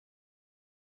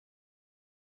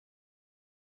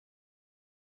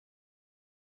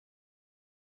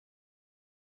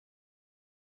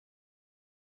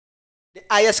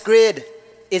highest grade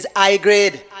is I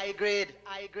grade. I grade,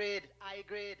 I grade, I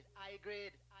grade, I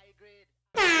grade, I grade.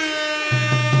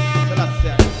 So that's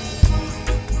it.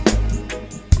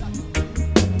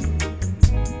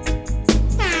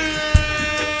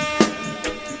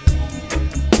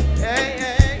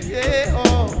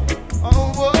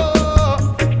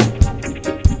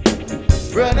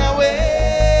 Run away,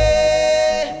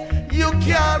 you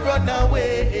can't run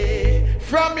away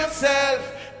from yourself.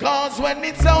 Cause when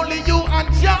it's only you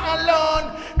and you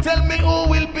alone, tell me who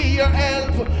will be your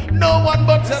help. No one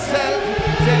but yourself.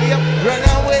 Tell you, run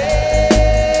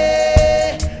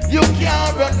away, you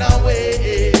can't run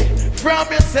away from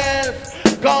yourself.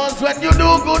 Cause when you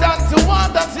do good unto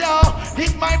others,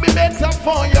 it might be better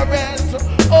for your health.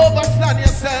 Overstand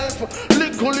yourself.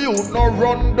 Little you no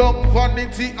run down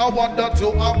vanity, I want that to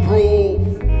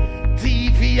approve.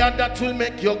 TV and that will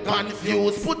make you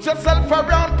confused. Put yourself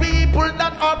around people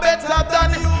that are better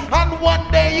than you, and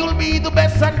one day you'll be the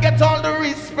best and get all the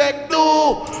respect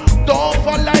too. Don't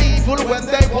follow evil when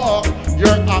they walk.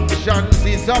 Your actions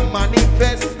is a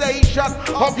manifestation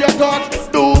of your thoughts.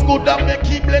 Do good and make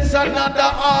it bless another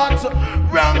heart.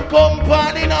 Wrong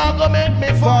company now go make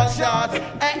me fall short.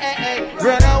 Hey, hey, hey,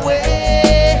 run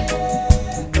away.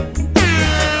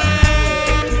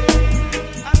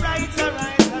 Alright,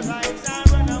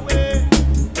 run away.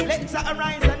 Let's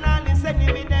arise and all this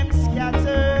enemy them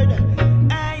scattered.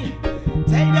 Hey,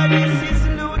 tell you this is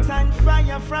loot and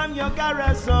fire from your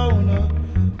garrison.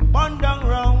 Burn down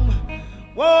Rome.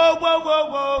 Whoa, whoa, whoa,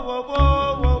 whoa, whoa,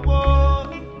 whoa, whoa, whoa.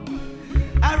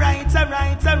 Alright.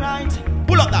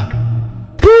 Pull up that.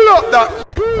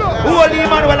 Holy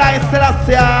Emmanuel, I still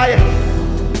say,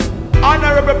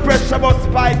 honorable pressure must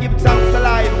spy, give thanks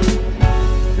alive.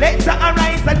 Let the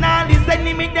arise and all his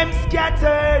enemy them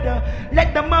scattered.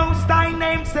 Let the most high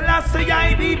name Selassie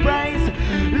I be praised.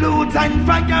 Loot and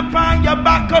fire upon your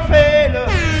back of hell.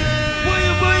 Boy.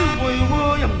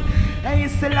 Hey,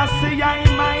 Selassie I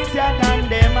mightier than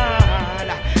them all.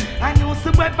 And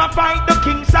whosoever fight the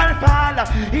king shall fall.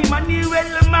 Emmanuel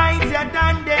mightier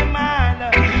than them all.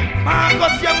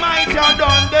 Marcus you mightier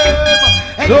than them.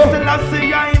 Hey,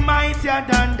 Selassie I mightier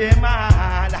than them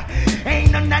all.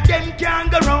 Ain't none of them can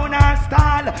go round and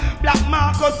stall. Black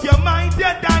Marcus you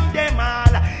mightier than them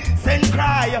all. Send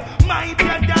cry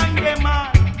mightier than them all.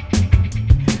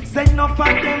 Send enough of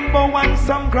them bow on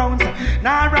some grounds.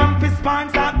 Now ramp his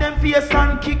pants up them face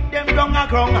and kick them down a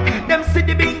ground. Them see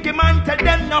the binky man tell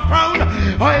them no frown.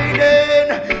 Why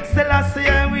then? Selassie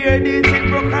and wear this in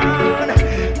broken.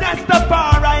 That's the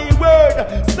far right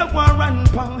word. So one run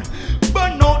pound.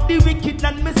 Burn out the wicked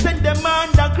and me send them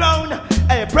underground.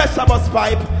 Hey, pressure bus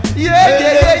pipe. Yeah.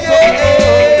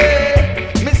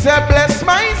 Me say bless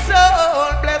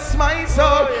my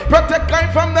soul, protect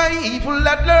I from the evil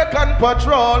that lurk and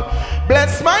patrol.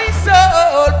 Bless my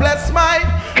soul, bless mine.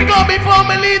 Go before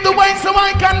me, lead the way so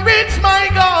I can reach my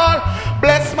goal.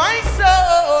 Bless my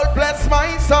soul,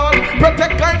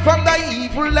 protect I from the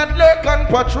evil that lurk and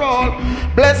patrol.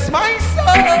 Bless my soul,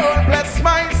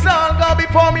 go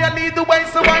before me and lead the way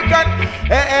so I can.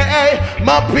 Hey,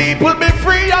 my people be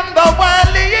free and the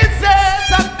world is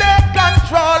and take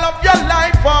control of your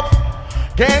life up.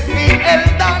 Can't be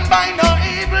held down by no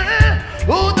evil.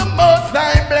 Who the most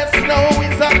I bless no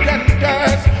is a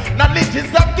curse. Knowledge is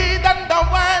a key and the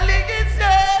world is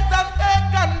and take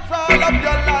control of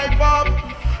your life up.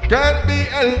 Can't be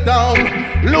held down.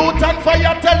 Loot and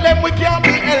fire, tell them we can't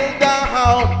be held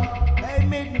down. Hey,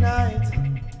 Midnite.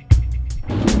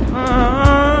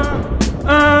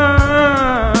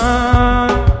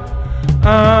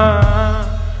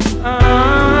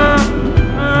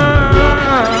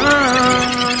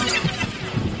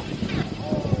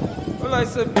 Well, I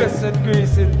said blessed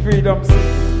grace in freedom.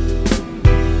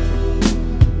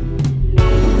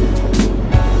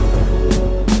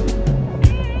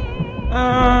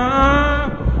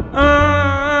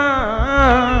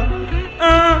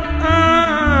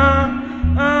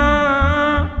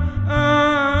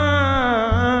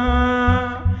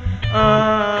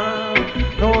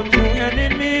 Don't you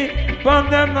enemy, burn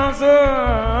them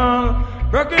nozzle.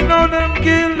 Breaking down them,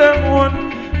 kill them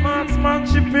one.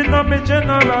 Marksmanship in a me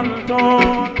general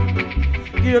tone.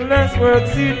 Careless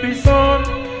words see be son.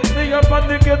 They up on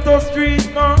the ghetto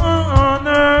street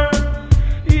corner.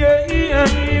 Yeah,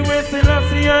 we still a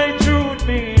see I truth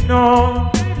me no.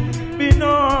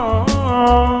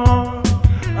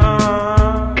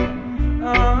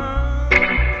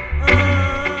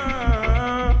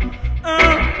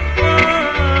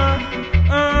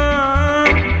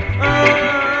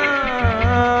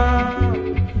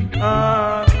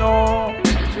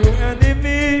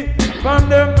 From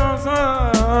them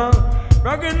nozzle,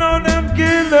 bragging on them kill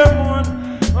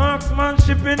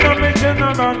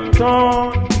general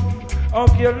town.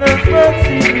 Okay, let's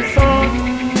see the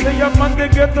song. Say up on the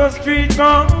ghetto street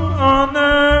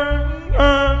corner.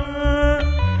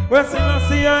 Where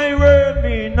Selassie I heard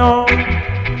me now.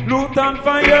 Loot and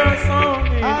fire sound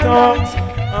it up.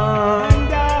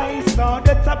 And I saw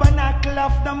the tabernacle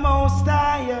of the Most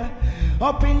High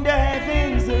up in the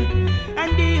heavens,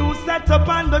 and he who sat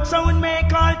upon the throne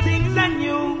make all things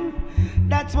anew.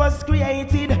 That was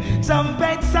created,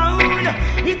 trumpet sound.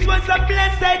 It was a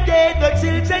blessed day, the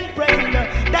children prayed,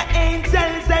 the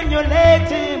angels emulate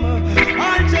him,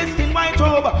 all dressed in white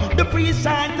robe. The priest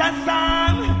chant a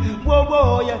song. Whoa,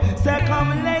 whoa, yeah. Say,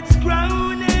 come, let's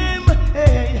crown him,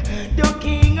 hey, the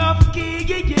King of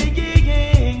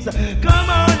Kings. Come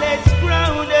on, let's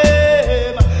crown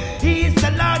him. He's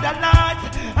the Lord of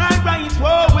Lords. Alright,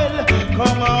 whoa, well,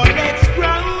 come on, let's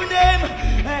crown him.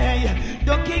 Hey,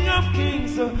 the King of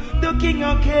Kings, the King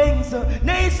of Kings.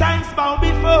 Nations bow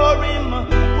before him.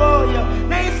 Oh, yeah.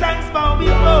 Nations bow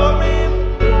before him.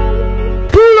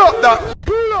 Pull up that,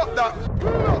 pull up that,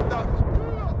 pull up that,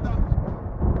 pull up that.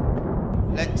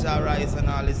 Let Jah rise and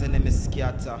all his enemies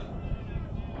scatter.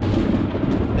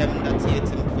 Them that hate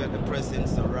him fear the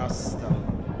presence of Rasta.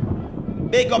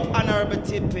 Big up Honorable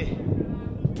Tippy.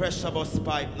 Pressure bus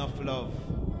pipe, enough love.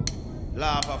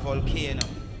 Lava volcano.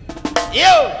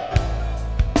 Yo!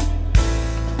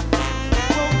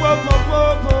 Whoa, whoa, whoa,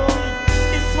 whoa, whoa.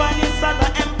 This one is for the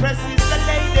empresses, the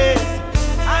ladies.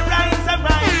 Arise,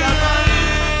 arise,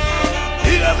 arise.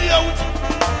 Hear me out.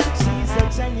 She's a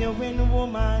genuine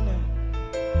woman,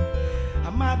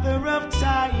 a mother of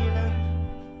child.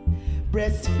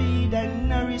 Breastfeed and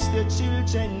nourish the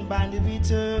children, band with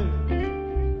her.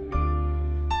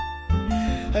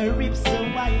 Her ribs so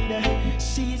wide,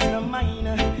 she's no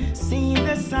minor. See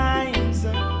the signs.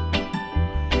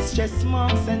 Stress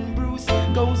marks and bruise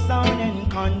goes on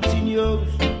and continues.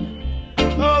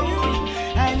 Oh,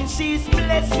 and she's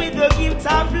blessed with the gift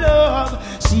of love.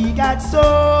 She got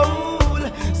soul,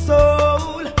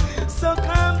 soul. So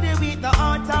come there with the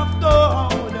heart of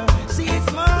gold. She's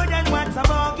more than what I'm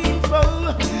bargaining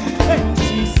for. And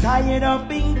she's tired of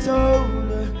being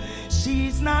told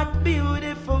she's not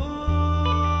beautiful.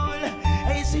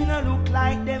 Hey, she no look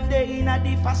like them they in a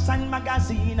the fashion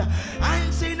magazine,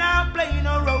 and she not playing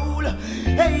a role.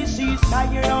 Hey, she's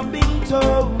tired of being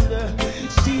told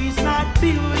she's not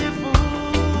beautiful,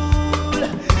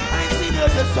 and she no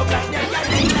just look like them.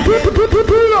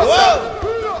 Whoa!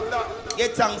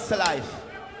 Get thanks to life.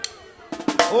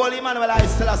 Holy man will I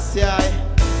Selassie.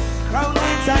 Crown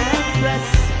with an empress.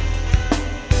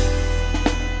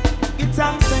 Get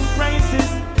thanks and praises.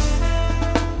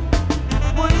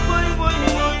 Boy, boy, boy,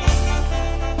 boy.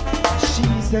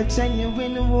 She's a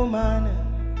genuine woman,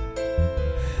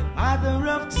 mother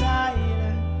of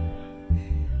child.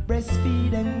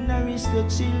 Breastfeed and nourish the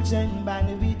children, band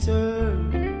with her.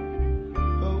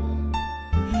 Oh,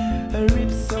 her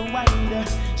ribs so wide,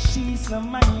 she's no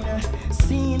minor.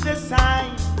 Seeing the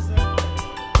signs.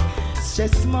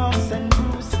 Stress marks and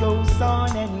bruise goes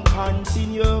on and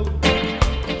continue.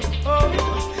 Oh,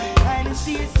 and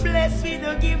she's blessed with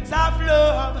the gift of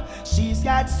love. She's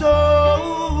got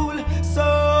soul,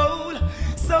 soul.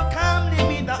 So come live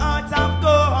with the heart of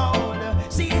gold.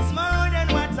 She's more than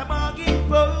what I'm bargaining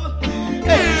for.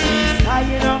 And she's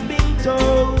tired of being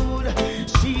told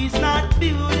she's not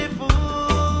beautiful.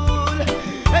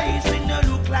 Hey, she no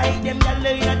look like them that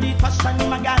lay at the fashion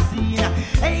magazine.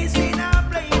 Hey, she not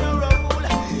playing a role.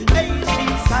 Hey,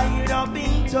 she's tired of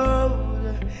being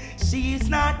told she's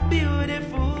not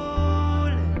beautiful.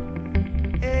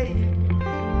 Hey,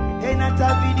 hey, not a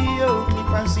video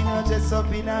clip and she not dress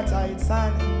up in a tight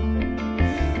sun.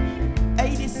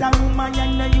 Hey, this a woman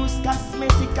and no use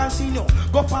cosmetic and she know.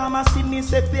 Go pharmacy, me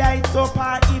say fi heights up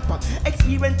her hip.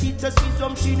 Experience teachers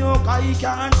wisdom she know cause he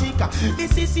can't shake.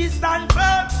 This is she stand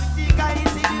firm, the guy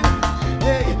is in.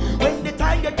 Hey, when the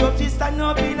time get tough she stand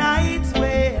up in a heat.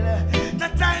 Well, no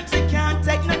time she can't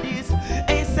take no this.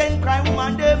 Hey, send cry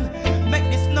woman them, make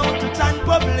this known to John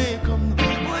public.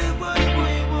 Boy, boy,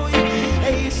 boy, boy.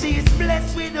 Hey, she's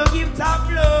blessed with the gift of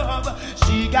love.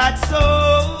 She got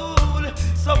soul,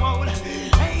 soul.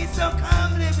 Hey, so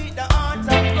come live with the heart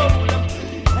of gold.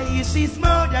 Hey, she's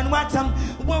more than what I'm,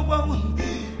 whoa, whoa.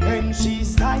 And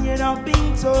she's tired of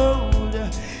being told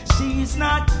she's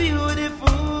not beautiful.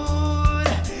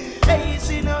 Hey,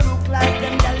 she no look like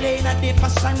them that lay in the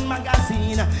fashion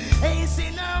magazine. Hey,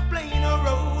 she no playing a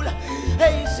role.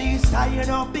 Hey, she's tired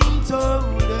of being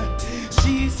told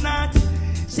she's not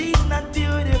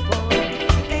beautiful.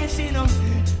 Hey, she no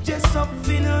just up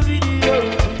in a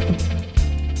video.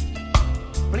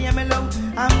 play me low.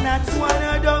 I'm not one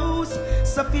of those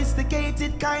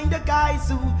sophisticated kind of guys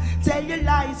who tell you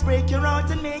lies, break your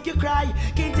heart and make you cry.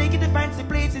 Can't take you to fancy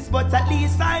places, but at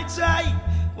least I try.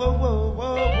 Whoa, whoa,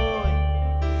 whoa, whoa.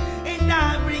 And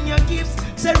I bring your gifts,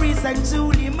 Cerise and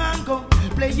Julie Mango.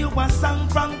 Play you a song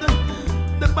from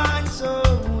the band show,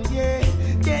 yeah.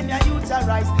 Then you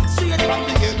utilize straight from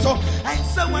the ghetto,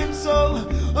 and so,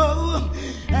 oh.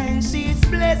 And she's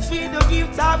blessed with the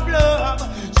gift of love.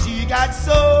 She got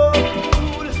soul,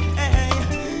 hey.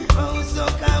 Oh, so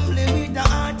comely with the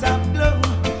heart of glow.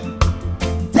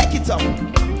 Take it up.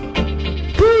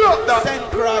 Pull up that. Send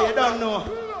cry, you don't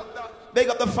know. Big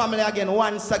up the family again,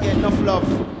 once again, enough love.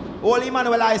 Holy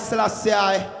Emmanuel I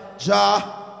Selassie, Jah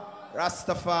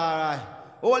Rastafari.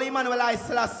 Holy Emmanuel I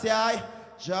Selassie,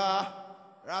 Jah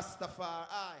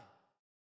Rastafari.